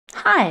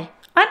Hi,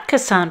 I'm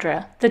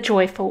Cassandra, the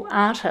Joyful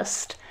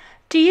Artist.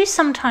 Do you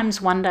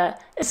sometimes wonder,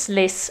 is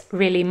less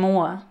really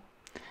more?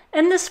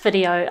 In this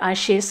video, I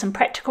share some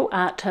practical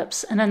art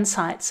tips and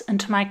insights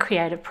into my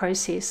creative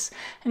process,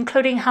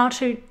 including how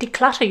to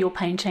declutter your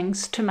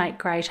paintings to make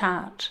great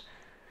art.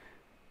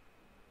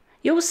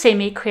 You'll see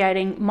me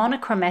creating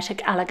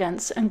monochromatic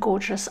elegance in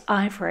gorgeous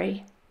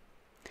ivory.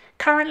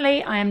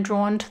 Currently, I am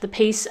drawn to the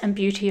peace and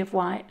beauty of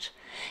white.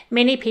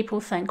 Many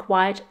people think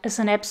white is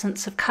an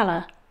absence of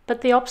colour,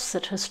 but the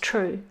opposite is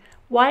true.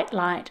 White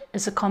light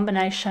is a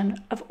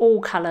combination of all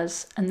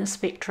colours in the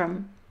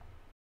spectrum.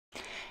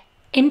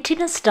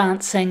 Emptiness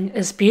Dancing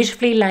is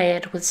beautifully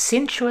layered with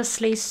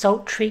sensuously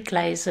sultry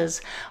glazes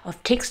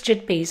of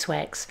textured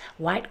beeswax,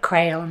 white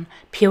crayon,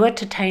 pure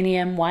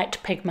titanium white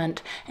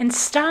pigment, and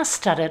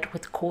star-studded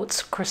with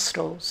quartz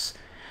crystals.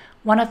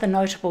 One of the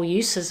notable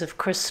uses of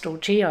crystal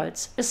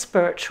geodes is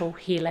spiritual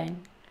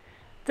healing.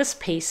 This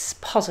piece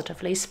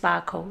positively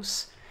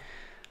sparkles.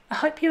 I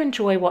hope you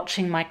enjoy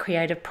watching my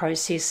creative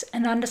process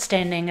and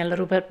understanding a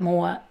little bit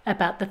more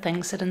about the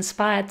things that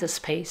inspired this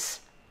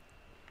piece.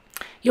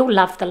 You'll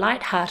love the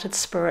light-hearted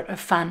spirit of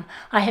fun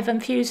I have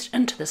infused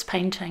into this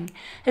painting,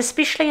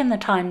 especially in the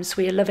times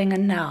we are living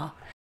in now.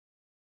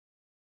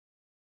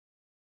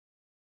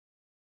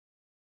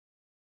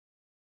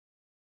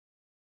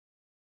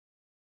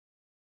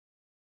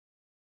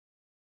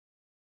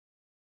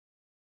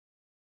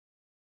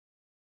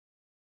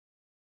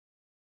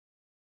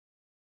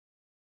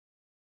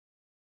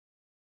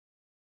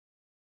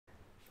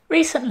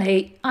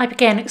 Recently, I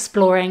began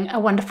exploring a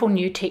wonderful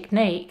new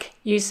technique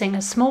using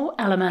a small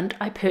element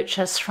I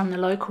purchased from the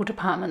local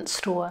department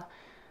store.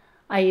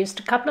 I used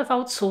a couple of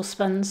old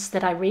saucepans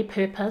that I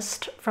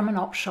repurposed from an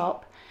op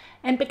shop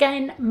and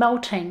began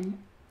melting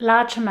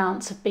large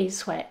amounts of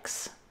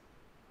beeswax.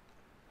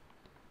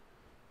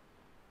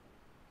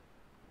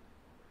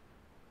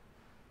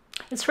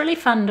 It's really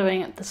fun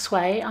doing it this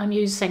way. I'm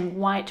using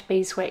white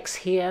beeswax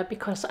here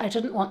because I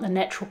didn't want the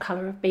natural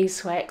colour of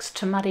beeswax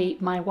to muddy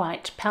my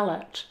white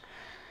palette.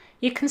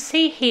 You can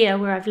see here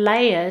where I've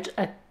layered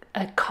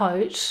a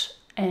coat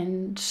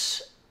and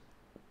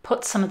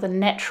put some of the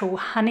natural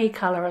honey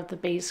colour of the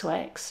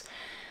beeswax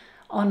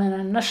on an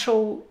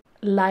initial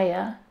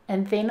layer,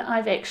 and then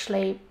I've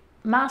actually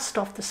masked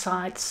off the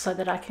sides so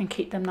that I can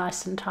keep them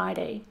nice and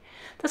tidy.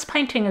 This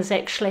painting is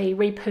actually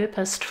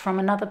repurposed from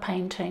another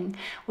painting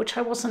which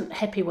I wasn't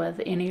happy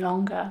with any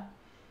longer.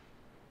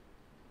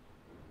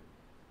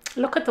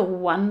 Look at the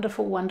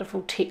wonderful,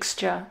 wonderful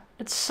texture.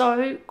 It's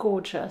so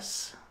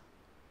gorgeous.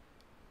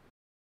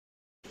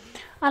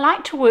 I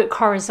like to work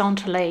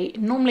horizontally.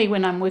 Normally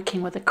when I'm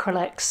working with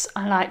acrylics,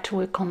 I like to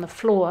work on the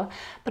floor,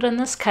 but in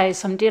this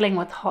case I'm dealing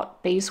with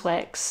hot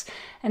beeswax,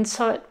 and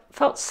so it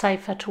felt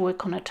safer to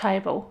work on a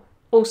table.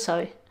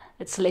 Also,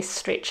 it's less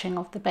stretching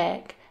of the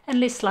back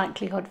and less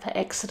likelihood for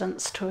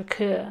accidents to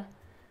occur.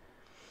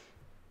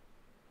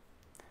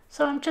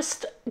 So I'm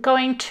just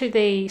going to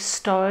the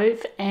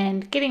stove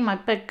and getting my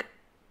big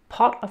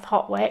pot of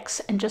hot wax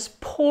and just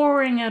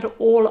pouring it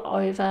all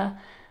over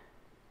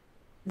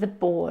the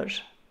board.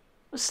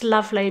 It's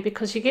lovely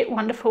because you get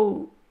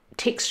wonderful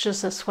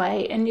textures this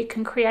way, and you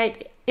can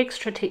create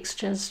extra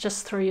textures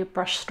just through your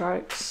brush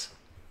strokes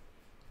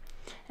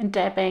and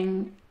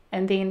dabbing,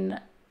 and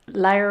then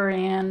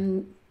layering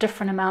in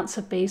different amounts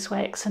of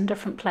beeswax in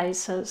different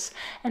places,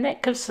 and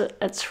that gives it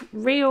its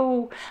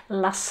real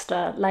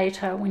luster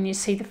later when you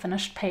see the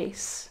finished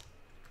piece.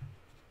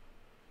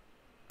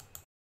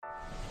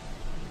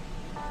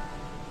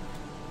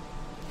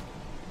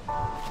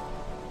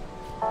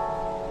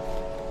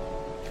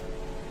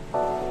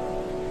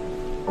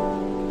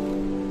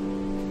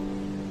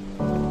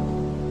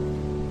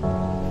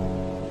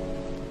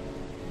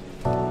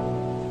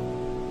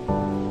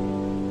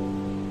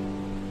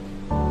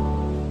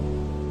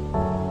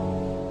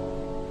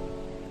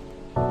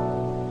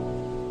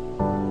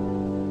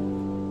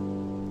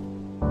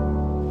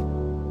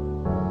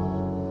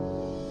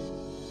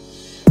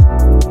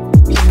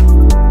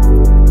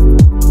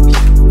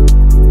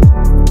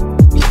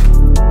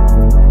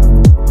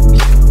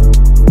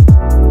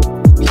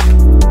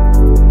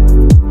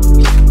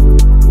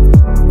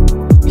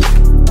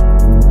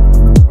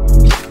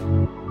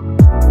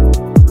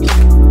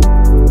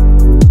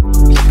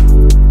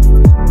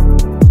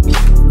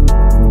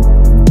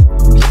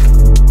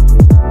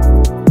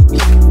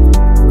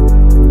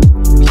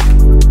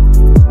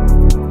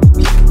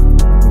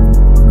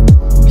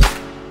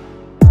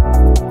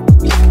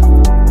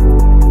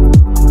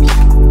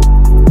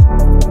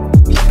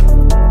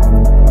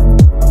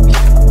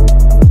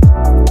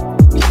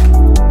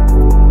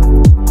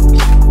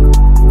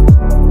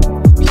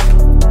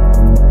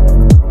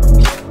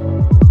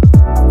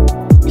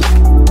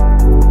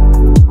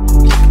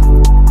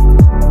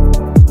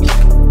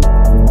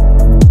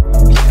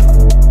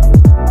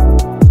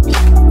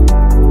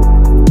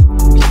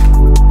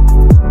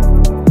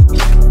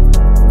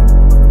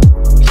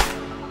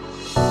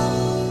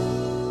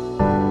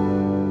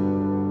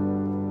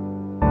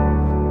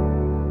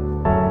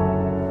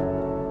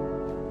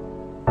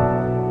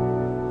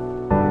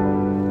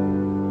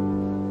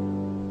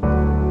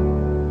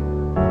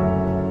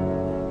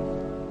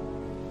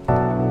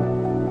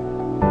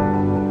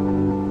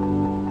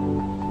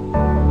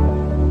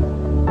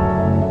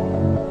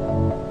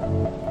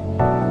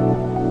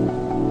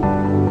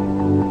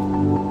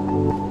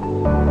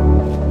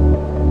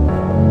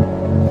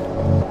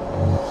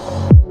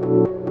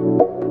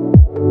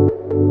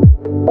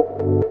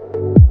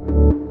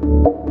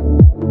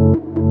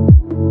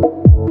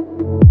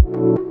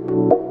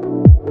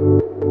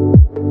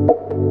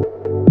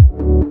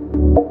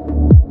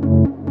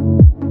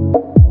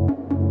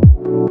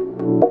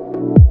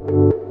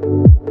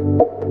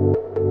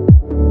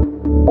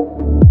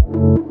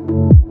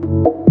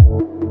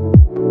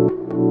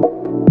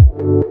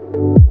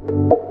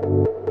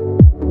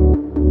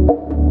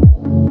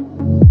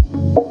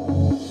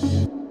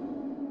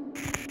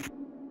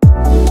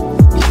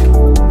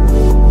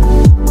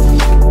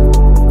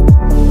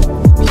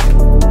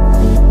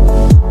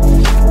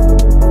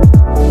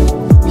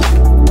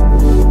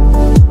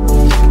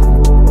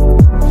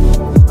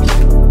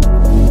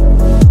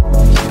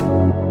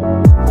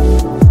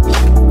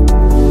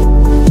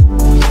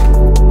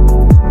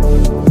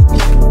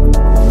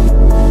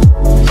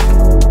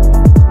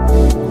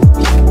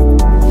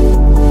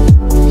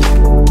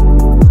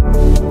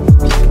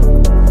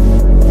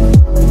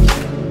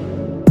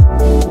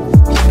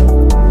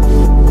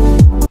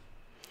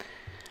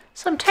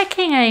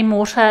 my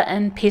mortar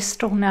and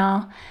pestle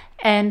now,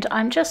 and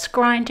I'm just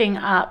grinding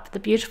up the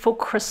beautiful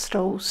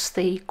crystals,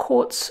 the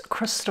quartz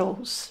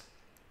crystals.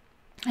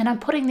 And I'm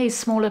putting these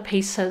smaller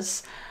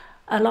pieces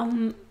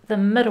along the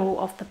middle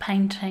of the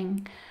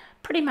painting,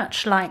 pretty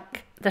much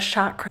like the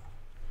chakra.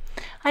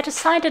 I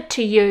decided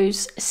to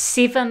use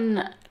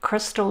 7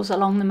 crystals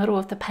along the middle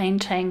of the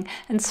painting,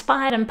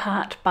 inspired in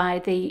part by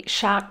the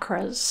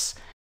chakras,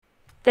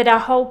 that our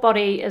whole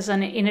body is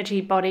an energy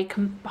body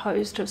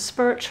composed of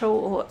spiritual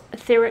or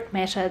etheric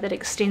matter that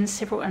extends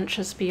several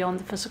inches beyond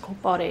the physical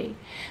body.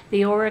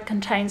 The aura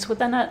contains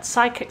within it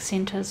psychic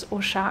centers or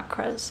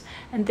chakras,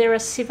 and there are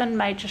 7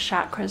 major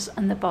chakras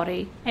in the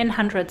body and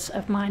hundreds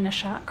of minor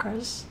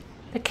chakras.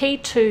 The key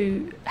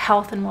to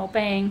health and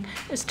well-being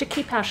is to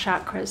keep our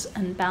chakras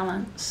in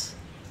balance.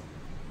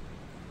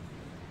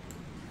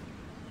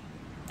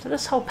 So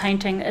this whole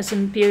painting is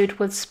imbued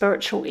with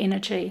spiritual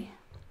energy.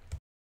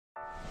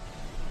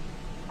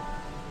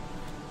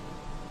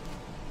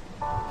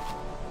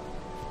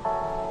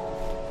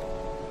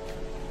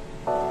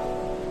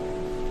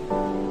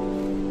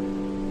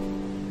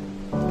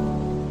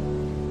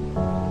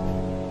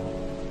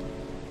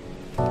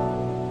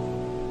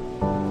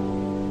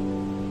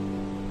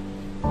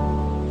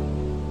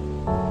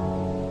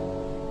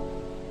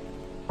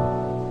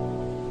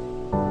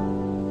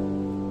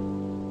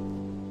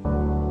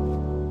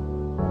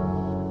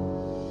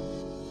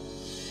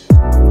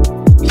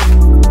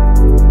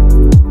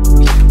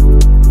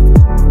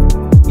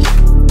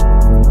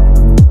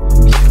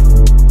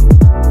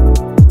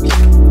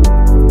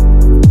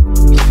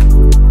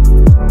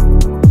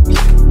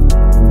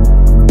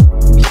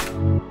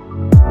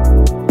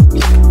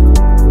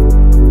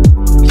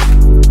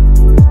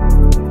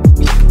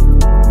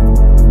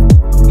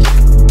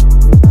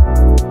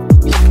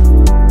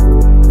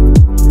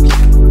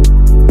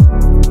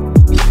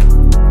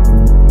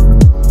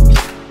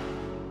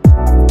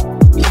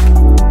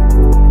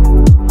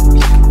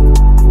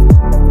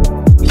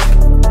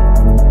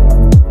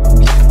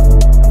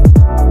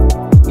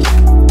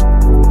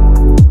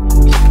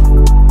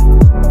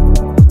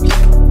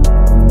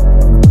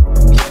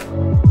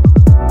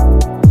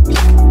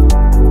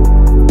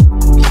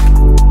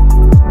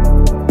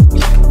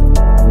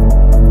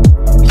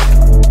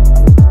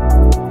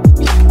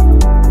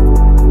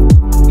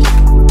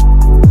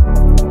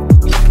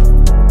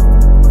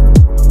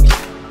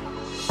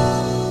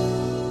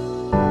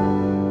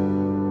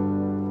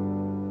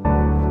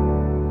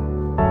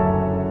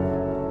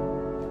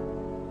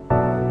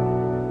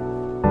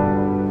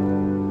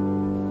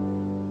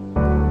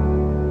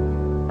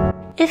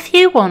 If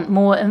you want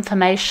more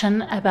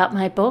information about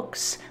my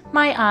books,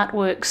 my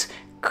artworks,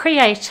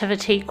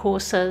 creativity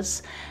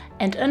courses,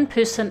 and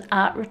in-person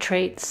art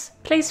retreats,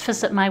 please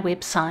visit my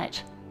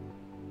website,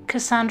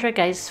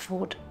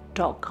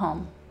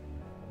 cassandragaisford.com.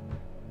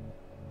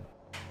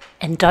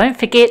 And don't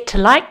forget to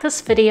like this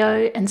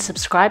video and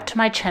subscribe to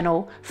my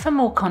channel for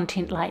more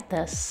content like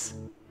this.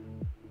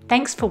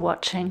 Thanks for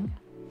watching.